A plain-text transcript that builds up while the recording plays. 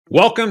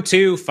Welcome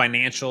to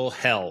Financial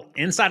Hell.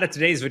 Inside of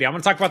today's video, I'm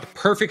going to talk about the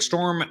perfect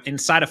storm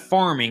inside of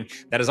farming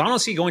that is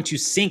honestly going to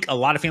sink a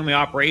lot of family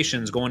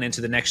operations going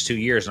into the next 2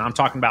 years. And I'm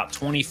talking about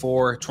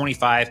 24,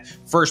 25,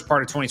 first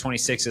part of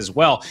 2026 as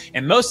well.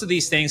 And most of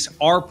these things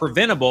are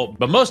preventable,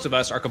 but most of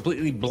us are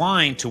completely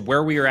blind to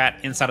where we are at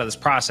inside of this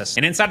process.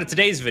 And inside of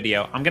today's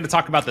video, I'm going to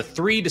talk about the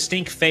 3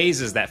 distinct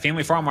phases that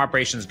family farm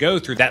operations go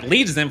through that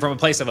leads them from a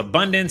place of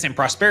abundance and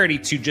prosperity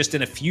to just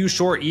in a few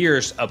short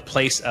years, a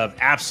place of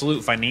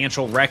absolute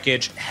financial wreckage,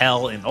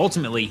 hell, and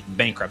ultimately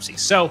bankruptcy.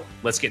 So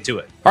let's get to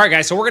it. All right,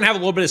 guys, so we're gonna have a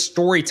little bit of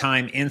story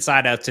time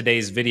inside of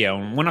today's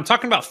video. And when I'm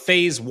talking about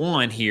phase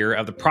 1 here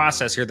of the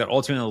process here that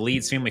ultimately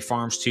leads family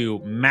farms to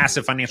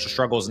massive financial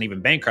struggles and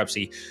even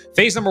bankruptcy,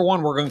 phase number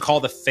 1, we're gonna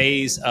call the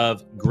phase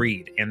of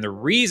greed. And the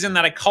reason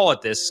that I call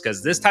it this is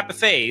because this type of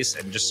phase,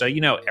 and just so you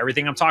know,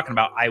 everything I'm talking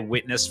about, I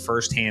witnessed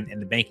firsthand in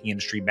the banking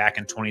industry back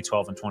in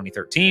 2012 and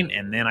 2013.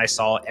 And then I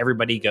saw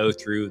everybody go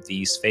through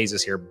these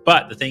phases here.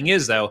 But the thing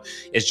is, though,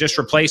 is just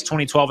replace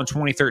 2012 and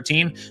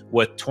 2013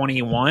 with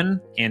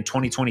 21 and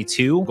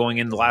 2022 going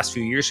in the last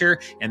few years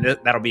here, and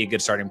that'll be a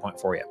good starting point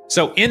for you.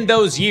 So in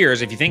those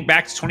years, if you think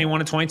back to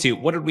 21 and 22,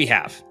 what did we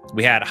have?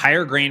 We had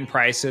higher grain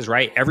prices,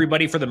 right?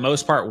 Everybody for the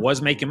most part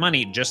was making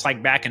money, just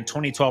like back in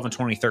 2012 and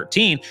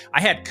 2013.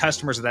 I had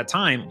customers at that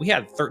time, we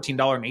had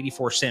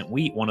 $13.84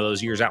 wheat one of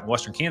those years out in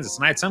Western Kansas,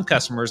 and I had some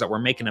customers that were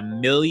making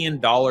 $1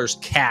 million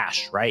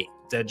cash, right?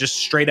 Just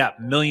straight up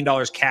 $1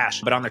 million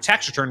cash. But on their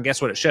tax return,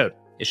 guess what it showed?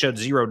 It showed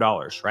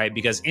 $0, right?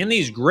 Because in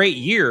these great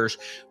years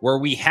where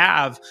we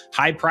have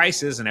high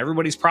prices and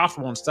everybody's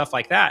profitable and stuff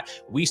like that,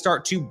 we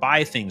start to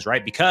buy things,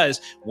 right?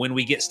 Because when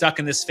we get stuck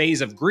in this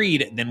phase of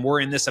greed, then we're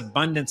in this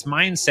abundance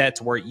mindset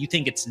to where you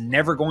think it's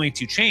never going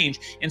to change.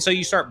 And so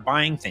you start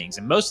buying things.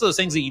 And most of those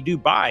things that you do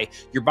buy,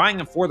 you're buying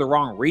them for the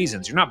wrong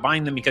reasons. You're not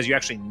buying them because you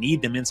actually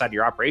need them inside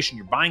your operation.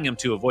 You're buying them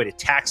to avoid a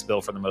tax bill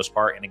for the most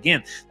part. And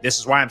again, this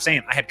is why I'm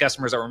saying I had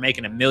customers that were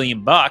making $1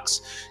 million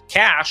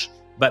cash,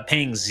 but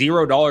paying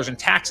 $0 in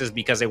taxes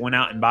because they went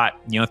out and bought,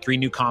 3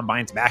 new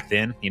combines back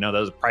then.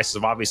 Those prices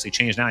have obviously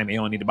changed now. You may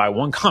only need to buy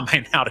 1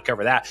 combine now to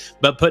cover that,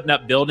 but putting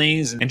up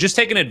buildings and just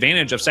taking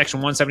advantage of Section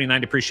 179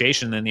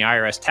 depreciation and the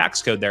IRS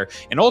tax code there.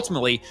 And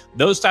ultimately,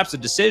 those types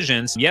of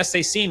decisions, yes,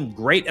 they seem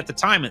great at the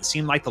time. It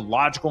seemed like the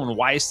logical and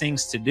wise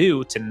things to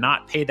do to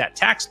not pay that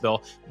tax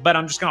bill, but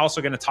I'm just also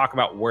going to talk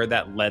about where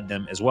that led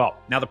them as well.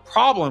 Now, the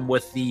problem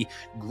with the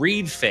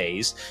greed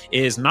phase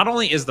is not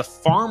only is the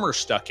farmer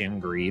stuck in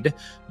greed,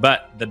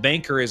 but the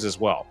banker is as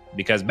well.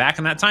 Because back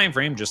in that time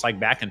frame, just like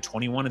back in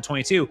 21 and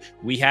 22,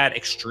 we had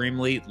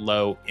extremely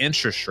low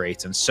interest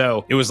rates. And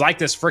so it was like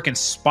this freaking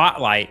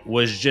spotlight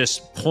was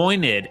just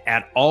pointed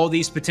at all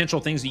these potential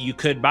things that you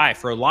could buy.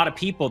 For a lot of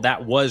people,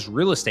 that was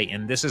real estate.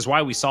 And this is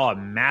why we saw a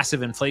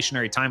massive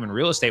inflationary time in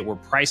real estate where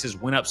prices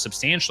went up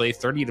substantially,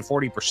 30 to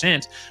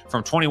 40%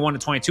 from 21 to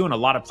 22 in a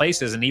lot of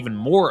places, and even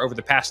more over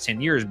the past 10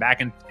 years.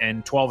 Back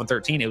in 12 and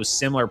 13, it was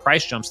similar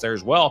price jumps there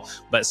as well.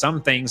 But some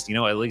things,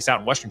 at least out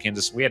in Western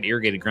Kansas, we had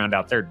irrigated ground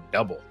out there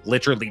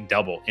literally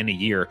double in a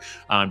year,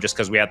 just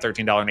because we had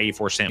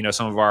 $13.84.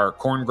 Some of our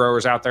corn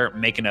growers out there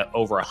making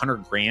over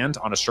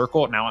 $100,000 on a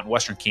circle now in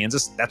Western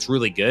Kansas. That's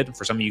really good.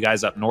 For some of you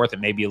guys up north, it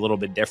may be a little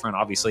bit different.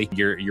 Obviously,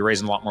 you're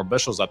raising a lot more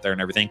bushels up there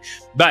and everything.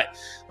 But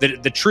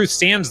the truth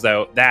stands,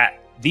 though, that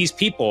these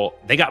people,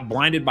 they got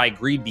blinded by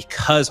greed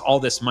because all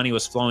this money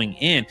was flowing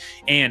in.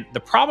 And the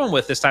problem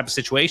with this type of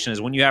situation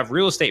is when you have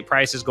real estate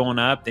prices going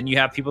up, then you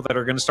have people that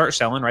are going to start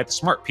selling, right? The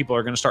smart people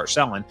are going to start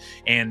selling.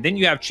 And then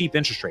you have cheap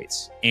interest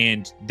rates.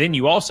 And then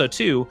you also,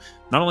 too,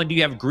 not only do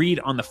you have greed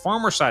on the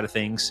farmer side of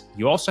things,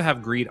 you also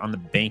have greed on the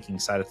banking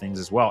side of things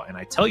as well. And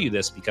I tell you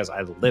this because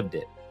I lived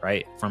it,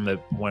 right?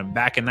 When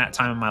back in that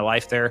time in my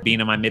life there,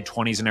 being in my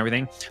mid-20s and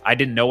everything, I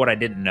didn't know what I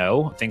didn't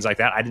know, things like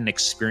that. I didn't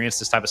experience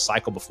this type of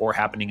cycle before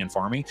happening in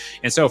farming.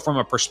 And so from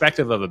a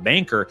perspective of a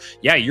banker,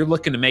 yeah, you're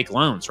looking to make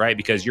loans, right?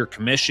 Because your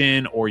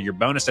commission or your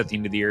bonus at the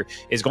end of the year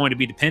is going to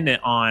be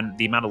dependent on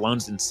the amount of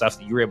loans and stuff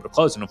that you were able to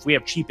close. And if we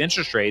have cheap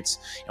interest rates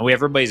and we have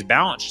everybody's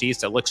balance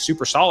sheets that look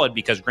super solid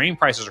because grain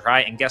prices are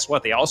high, and guess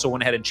what? They also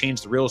went ahead and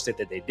changed the real estate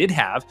that they did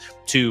have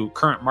to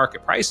current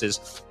market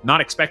prices, not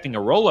expecting a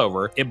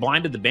rollover. It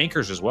blinded the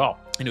bankers as well.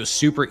 And it was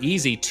super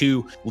easy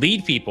to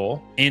lead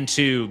people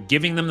into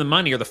giving them the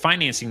money or the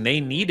financing they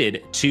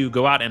needed to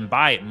go out and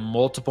buy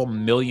multiple $1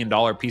 million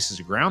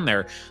pieces of ground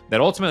there that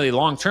ultimately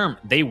long-term,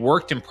 they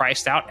worked and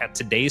priced out at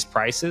today's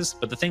prices.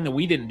 But the thing that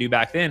we didn't do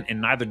back then,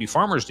 and neither do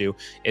farmers do,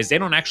 is they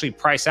don't actually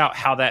price out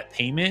how that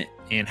payment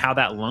and how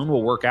that loan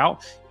will work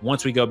out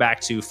once we go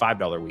back to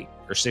 $5 wheat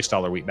or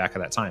 $6 wheat back at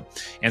that time.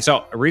 And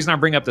so the reason I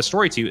bring up the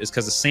story to you is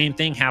because the same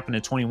thing happened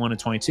in 21 and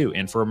 22.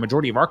 And for a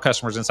majority of our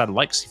customers inside of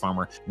Legacy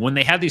Farmer, when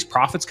they had these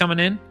profits coming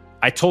in,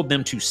 I told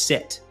them to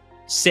sit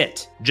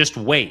sit, just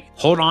wait,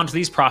 hold on to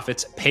these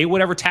profits, pay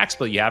whatever tax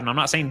bill you have. And I'm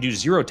not saying do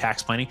zero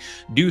tax planning,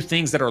 do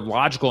things that are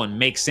logical and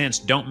make sense.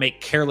 Don't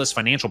make careless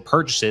financial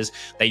purchases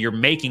that you're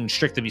making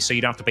strictly so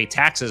you don't have to pay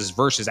taxes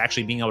versus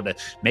actually being able to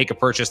make a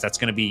purchase that's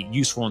going to be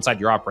useful inside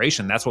your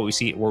operation. That's what we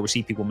see, where we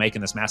see people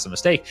making this massive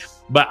mistake.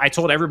 But I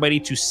told everybody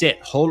to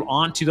sit, hold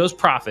on to those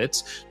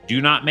profits.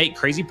 Do not make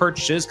crazy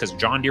purchases, because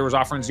John Deere was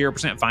offering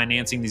 0%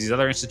 financing. These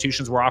other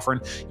institutions were offering,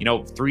 3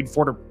 to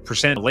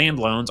 4% land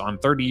loans on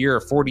 30-year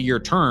or 40-year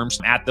terms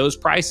at those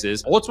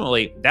prices.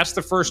 Ultimately, that's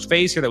the first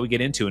phase here that we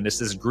get into, and it's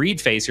this greed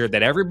phase here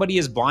that everybody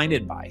is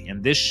blinded by.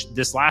 And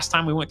this last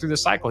time we went through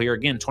this cycle here,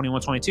 again,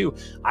 21, 22,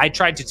 I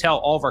tried to tell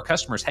all of our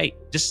customers, hey,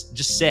 just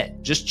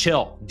sit, just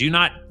chill. Do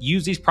not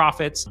use these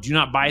profits. Do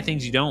not buy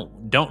things you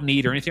don't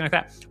need or anything like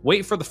that.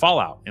 Wait for the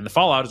fallout. And the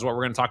fallout is what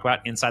we're going to talk about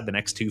inside the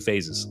next 2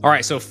 phases. All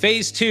right, so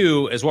phase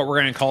 2 is what we're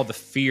going to call the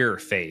fear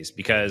phase,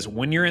 because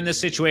when you're in this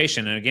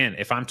situation, and again,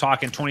 if I'm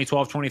talking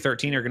 2012,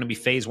 2013 are going to be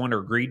phase 1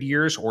 or greed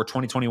years, or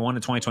 2021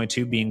 and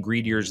 2022 being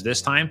greed years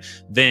this time,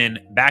 then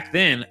back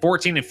then,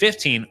 14 and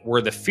 15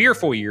 were the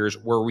fearful years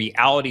where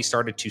reality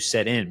started to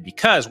set in,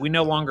 because we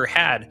no longer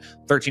had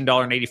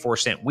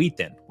 $13.84 wheat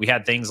then. We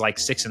had things like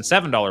 $6 and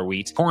 $7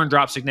 wheat. Corn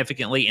dropped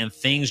significantly, and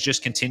things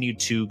just continued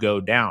to go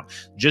down.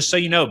 Just so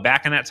you know,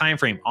 back in that time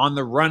frame, on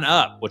the run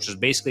up, which was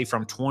basically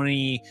from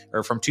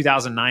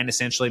 2009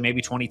 essentially,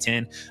 maybe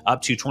 2010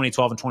 up to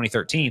 2012 and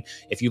 2013,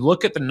 if you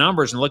look at the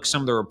numbers and look at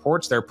some of the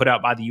reports that are put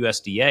out by the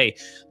USDA,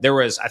 there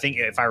was, I think,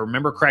 if I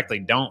remember correctly,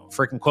 don't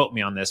freaking quote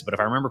me on this, but if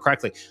I remember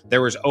correctly,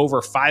 there was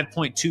over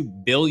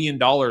 $5.2 billion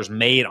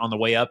made on the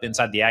way up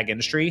inside the ag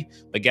industry.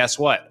 But guess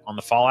what? On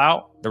the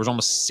fallout, there was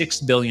almost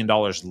 $6 billion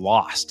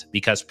lost,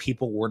 because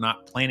people were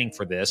not planning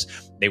for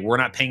this. They were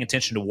not paying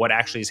attention to what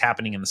actually is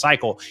happening in the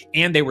cycle.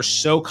 And they were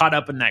so caught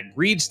up in that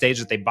greed stage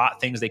that they bought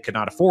things they could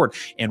not afford.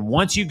 And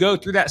once you go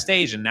through that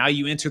stage and now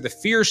you enter the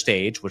fear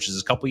stage, which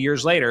is a couple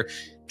years later,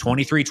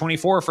 23,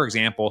 24, for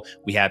example,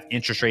 we have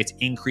interest rates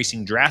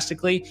increasing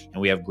drastically, and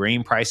we have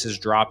grain prices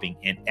dropping.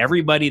 And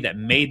everybody that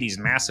made these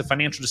massive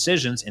financial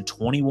decisions in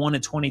 21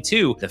 and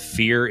 22, the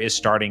fear is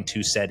starting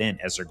to set in.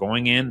 As they're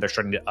going in, they're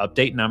starting to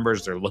update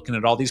numbers. They're looking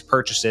at all these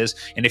purchases.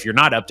 And if you're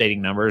not updating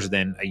numbers,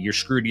 then you're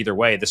screwed either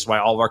way. This is why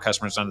all of our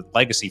customers on the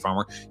Legacy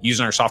Farmer,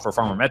 using our software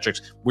Farmer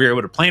Metrics, we were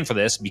able to plan for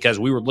this, because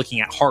we were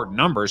looking at hard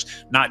numbers,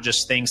 not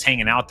just things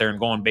hanging out there and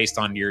going based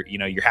on your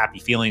happy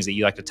feelings that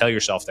you like to tell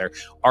yourself there.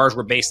 Ours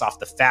were based off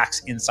the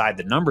facts inside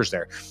the numbers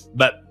there.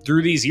 But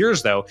through these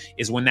years, though,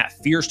 is when that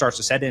fear starts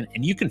to set in,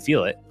 and you can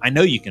feel it. I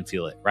know you can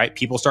feel it, right?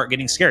 People start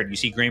getting scared. You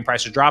see grain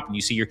prices drop, and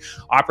you see your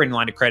operating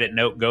line of credit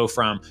note go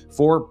from 4%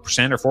 or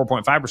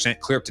 4.5%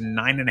 clear up to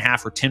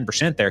 9.5% or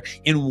 10% there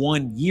in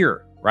 1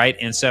 year, right?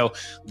 And so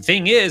the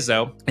thing is,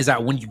 though, is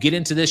that when you get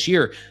into this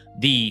year,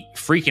 the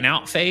freaking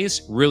out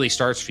phase really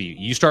starts for you.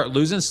 You start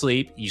losing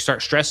sleep, you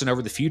start stressing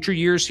over the future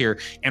years here,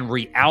 and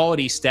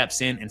reality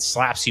steps in and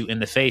slaps you in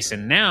the face.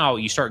 And now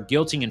you start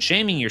guilting and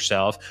shaming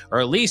yourself,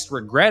 or at least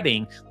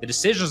regretting the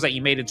decisions that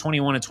you made in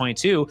 21 and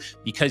 22,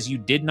 because you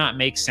did not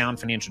make sound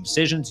financial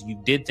decisions. You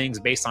did things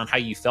based on how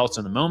you felt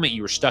in the moment.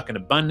 You were stuck in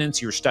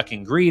abundance. You were stuck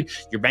in greed.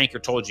 Your banker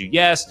told you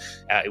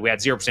yes. We had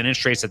 0%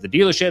 interest rates at the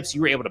dealerships.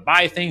 You were able to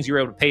buy things. You were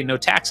able to pay no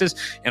taxes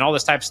and all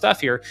this type of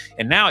stuff here.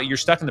 And now you're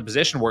stuck in the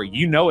position where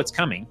you know it's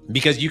coming,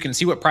 because you can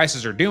see what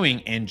prices are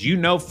doing, and you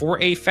know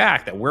for a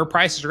fact that where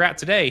prices are at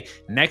today,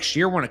 next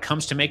year when it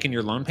comes to making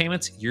your loan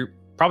payments, you're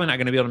probably not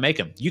going to be able to make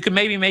them. You can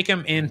maybe make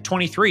them in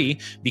 23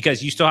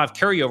 because you still have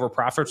carryover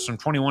profits from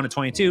 21 to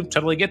 22.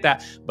 Totally get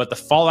that. But the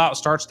fallout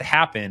starts to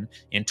happen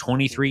in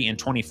 23 and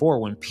 24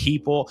 when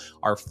people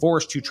are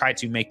forced to try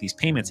to make these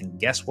payments. And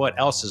guess what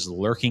else is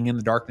lurking in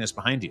the darkness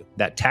behind you?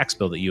 That tax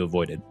bill that you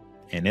avoided.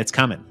 And it's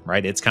coming,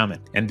 right? It's coming.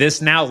 And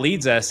this now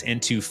leads us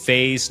into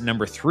phase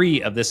number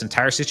 3 of this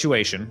entire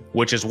situation,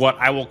 which is what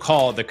I will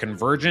call the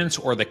convergence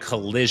or the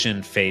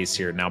collision phase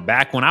here. Now,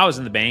 back when I was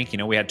in the bank,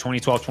 we had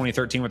 2012,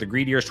 2013 were the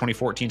greed years,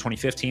 2014,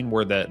 2015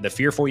 were the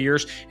fearful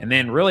years. And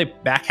then really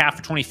back half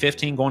of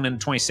 2015 going into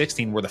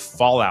 2016 were the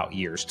fallout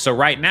years. So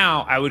right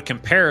now I would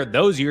compare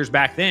those years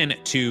back then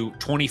to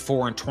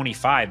 24 and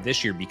 25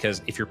 this year,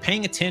 because if you're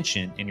paying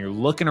attention and you're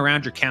looking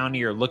around your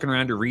county or looking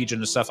around your region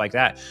and stuff like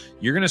that,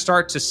 you're going to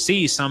start to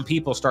see some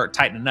people start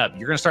tightening up.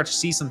 You're going to start to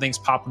see some things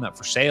popping up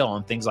for sale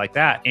and things like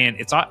that. And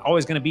it's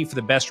always going to be for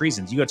the best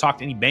reasons. You go talk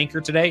to any banker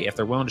today, if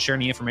they're willing to share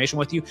any information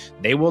with you,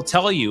 they will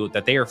tell you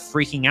that they are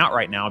freaking out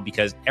right now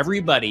because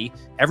every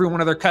one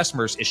of their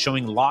customers is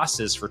showing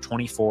losses for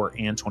 24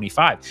 and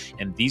 25.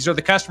 And these are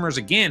the customers,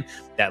 again,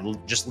 that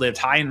just lived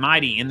high and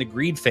mighty in the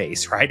greed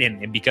phase, right?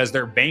 And because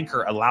their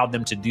banker allowed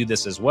them to do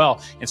this as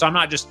well. And so I'm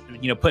not just,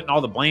 putting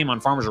all the blame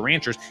on farmers or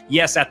ranchers.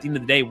 Yes, at the end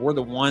of the day, we're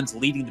the ones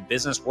leading the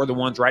business. We're the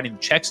ones writing the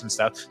checks price and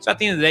stuff. So at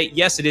the end of the day,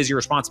 yes, it is your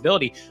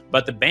responsibility,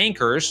 but the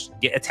bankers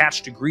get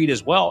attached to greed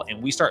as well.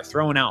 And we start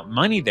throwing out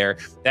money there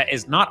that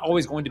is not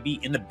always going to be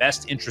in the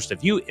best interest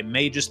of you. It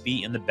may just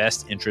be in the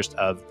best interest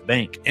of the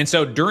bank. And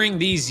so during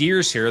these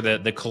years here,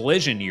 the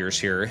collision years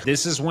here,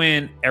 this is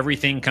when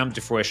everything comes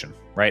to fruition,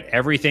 right?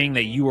 Everything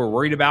that you were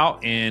worried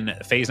about in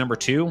phase number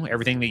 2,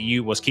 everything that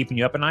you was keeping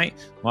you up at night,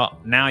 well,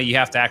 now you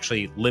have to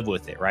actually live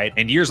with it, right?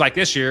 And years like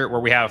this year, where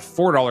we have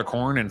 $4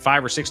 corn and $5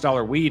 or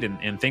 $6 wheat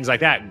and things like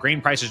that,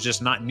 grain prices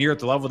just not near at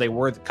the level they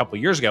were a couple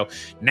of years ago.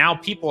 Now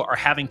people are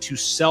having to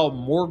sell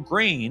more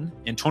grain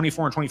in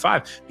 24 and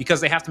 25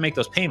 because they have to make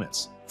those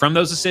payments from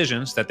those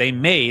decisions that they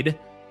made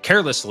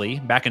carelessly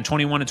back in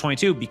 21 and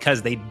 22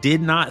 because they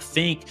did not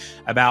think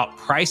about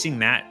pricing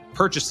that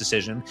purchase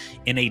decision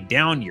in a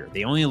down year.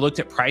 They only looked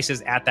at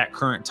prices at that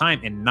current time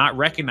and not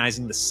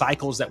recognizing the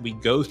cycles that we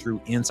go through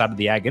inside of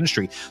the ag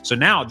industry. So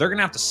now they're going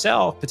to have to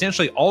sell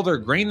potentially all their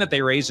grain that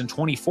they raised in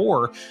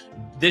 24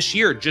 this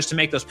year just to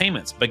make those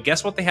payments. But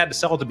guess what they had to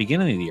sell at the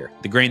beginning of the year?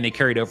 The grain they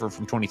carried over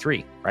from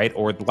 23, right?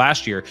 Or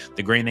last year,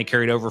 the grain they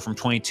carried over from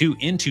 22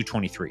 into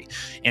 23.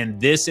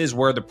 And this is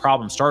where the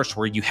problem starts,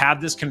 where you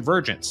have this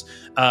convergence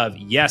of,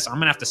 yes, I'm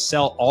going to have to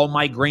sell all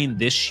my grain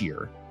this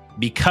year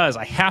because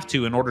I have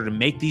to in order to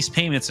make these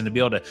payments and to be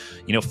able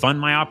to, fund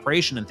my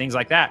operation and things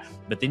like that.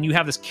 But then you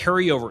have this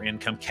carryover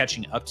income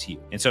catching up to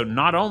you. And so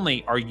not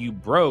only are you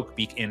broke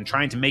in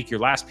trying to make your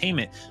last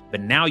payment,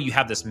 but now you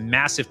have this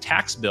massive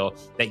tax bill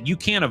that you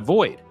can't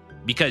avoid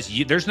because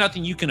there's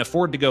nothing you can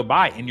afford to go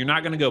buy, and you're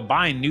not going to go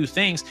buy new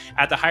things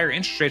at the higher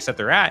interest rates that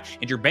they're at,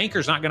 and your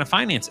banker's not going to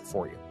finance it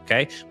for you.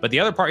 Okay. But the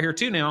other part here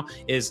too now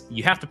is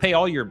you have to pay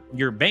all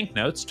your bank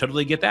notes,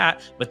 totally get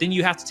that. But then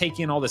you have to take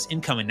in all this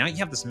income, and now you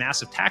have this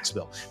massive tax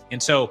bill.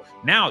 And so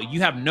now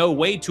you have no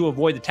way to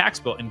avoid the tax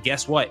bill. And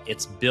guess what?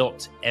 It's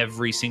built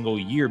every single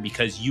year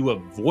because you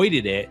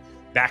avoided it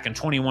back in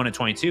 21 and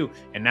 22.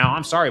 And now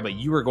I'm sorry, but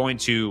you are going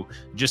to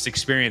just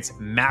experience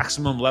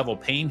maximum level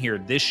pain here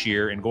this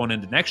year and going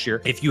into next year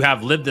if you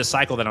have lived this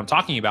cycle that I'm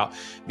talking about,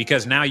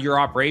 because now your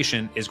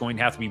operation is going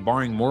to have to be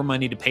borrowing more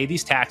money to pay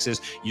these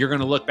taxes. You're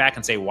going to look back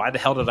and say, why the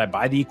hell did I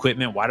buy the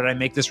equipment? Why did I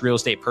make this real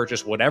estate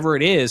purchase? Whatever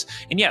it is.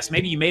 And yes,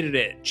 maybe you made it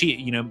at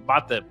cheap,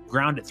 bought the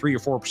ground at 3 or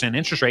 4%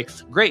 interest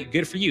rate. Great.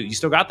 Good for you. You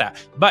still got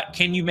that. But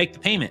can you make the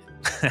payment?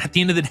 At the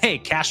end of the day,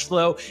 cash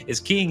flow is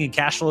king, and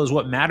cash flow is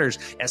what matters,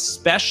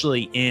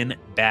 especially in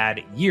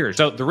bad years.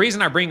 So the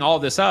reason I bring all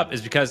this up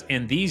is because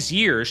in these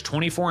years,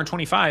 24 and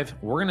 25,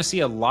 we're going to see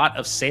a lot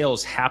of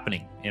sales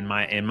happening in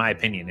my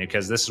opinion,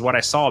 because this is what I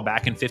saw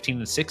back in 15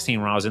 and 16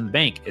 when I was in the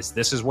bank.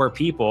 This is where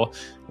people,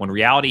 when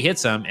reality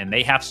hits them and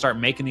they have to start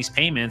making these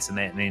payments, and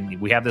then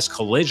we have this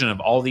collision of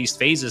all these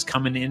phases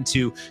coming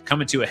to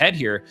a head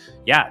here.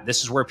 Yeah,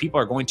 this is where people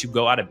are going to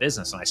go out of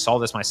business. And I saw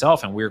this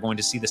myself, and we're going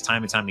to see this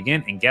time and time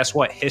again. And guess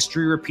what?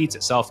 History repeats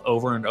itself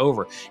over and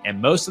over.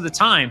 And most of the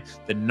time,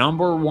 the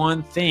number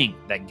one thing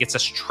that gets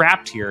us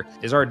trapped here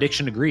is our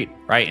addiction to greed,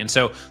 right? And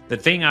so the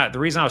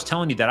reason I was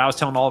telling you that I was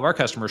telling all of our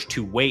customers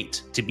to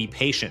wait, to be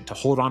patient, to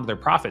hold on to their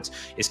profits,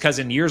 is because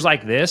in years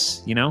like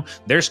this,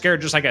 they're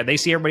scared, just like they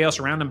see everybody else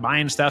around them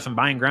buying stuff and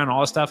buying ground and all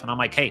this stuff. And I'm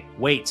like, hey,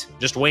 wait,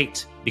 just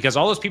wait. Because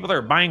all those people that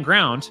are buying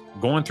ground,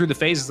 going through the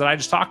phases that I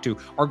just talked to,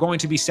 are going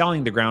to be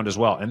selling the ground as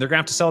well. And they're going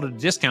to have to sell it at a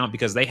discount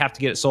because they have to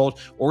get it sold,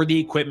 or the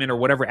equipment or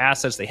whatever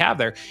assets they have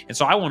there. And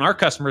so I want our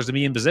customers to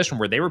be in position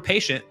where they were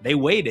patient, they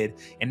waited,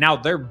 and now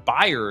they're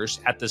buyers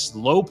at this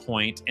low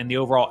point in the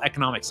overall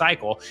economic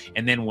cycle.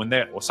 And then when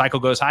the cycle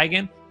goes high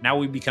again, now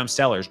we become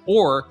sellers.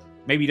 Or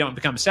maybe you don't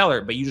become a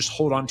seller, but you just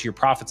hold on to your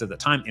profits at the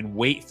time and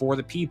wait for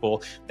the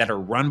people that are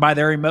run by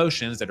their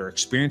emotions, that are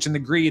experiencing the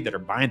greed, that are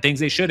buying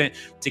things they shouldn't,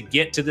 to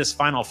get to this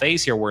final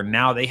phase here where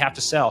now they have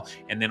to sell.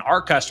 And then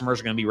our customers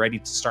are going to be ready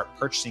to start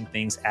purchasing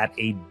things at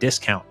a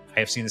discount. I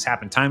have seen this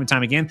happen time and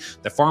time again.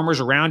 The farmers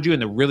around you and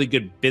the really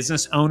good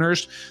business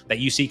owners that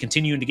you see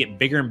continuing to get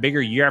bigger and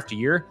bigger year after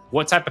year,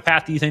 what type of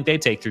path do you think they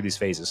take through these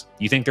phases?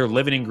 You think they're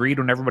living in greed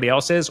when everybody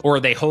else is? Or are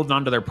they holding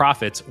on to their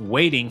profits,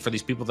 waiting for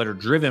these people that are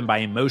driven by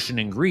emotion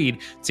and greed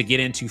to get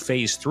into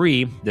phase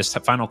 3, this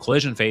final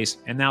collision phase?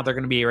 And now they're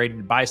going to be ready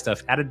to buy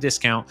stuff at a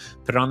discount,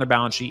 put it on their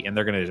balance sheet, and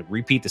they're going to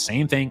repeat the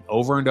same thing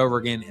over and over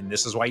again. And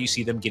this is why you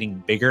see them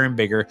getting bigger and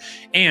bigger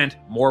and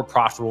more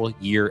profitable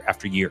year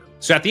after year.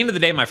 So at the end of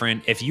the day, my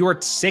friend, if you are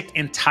sick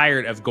and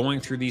tired of going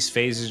through these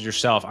phases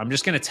yourself, I'm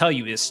just going to tell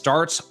you, it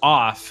starts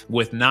off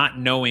with not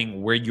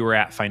knowing where you're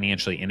at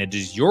financially. And it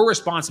is your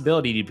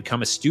responsibility to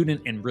become a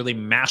student and really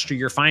master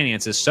your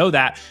finances so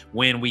that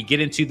when we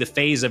get into the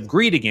phase of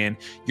greed again,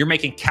 you're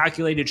making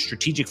calculated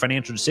strategic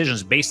financial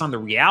decisions based on the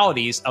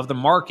realities of the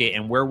market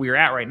and where we're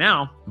at right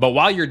now. But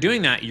while you're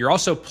doing that, you're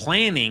also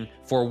planning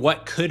for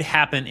what could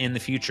happen in the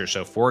future.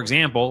 So for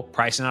example,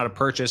 pricing out a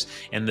purchase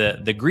in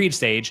the greed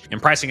stage and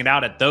pricing it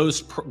out at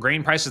those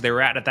grain prices they were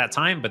at that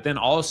time, but then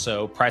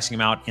also pricing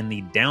them out in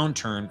the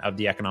downturn of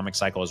the economic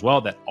cycle as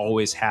well. That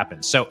always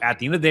happens. So at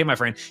the end of the day, my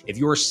friend, if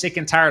you are sick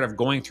and tired of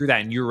going through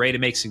that and you're ready to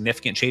make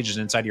significant changes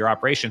inside your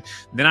operation,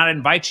 then I'd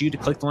invite you to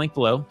click the link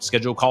below,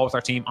 schedule a call with our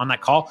team. On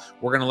that call,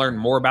 we're going to learn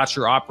more about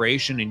your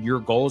operation and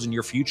your goals and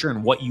your future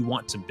and what you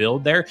want to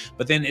build there.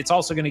 But then it's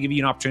also going to give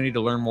you an opportunity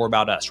to learn more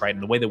about us, right?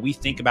 And the way that we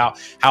think about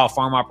how a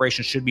farm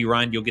operation should be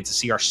run. You'll get to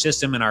see our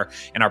system and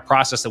our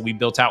process that we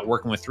built out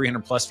working with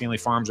 300 plus family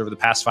farms over the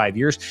past 5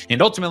 years.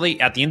 And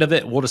ultimately, at the end of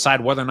it, we'll decide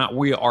whether or not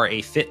we are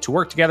a fit to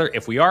work together.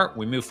 If we are,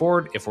 we move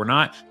forward. If we're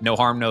not, no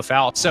harm, no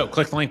foul. So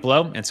click the link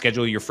below and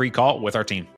schedule your free call with our team.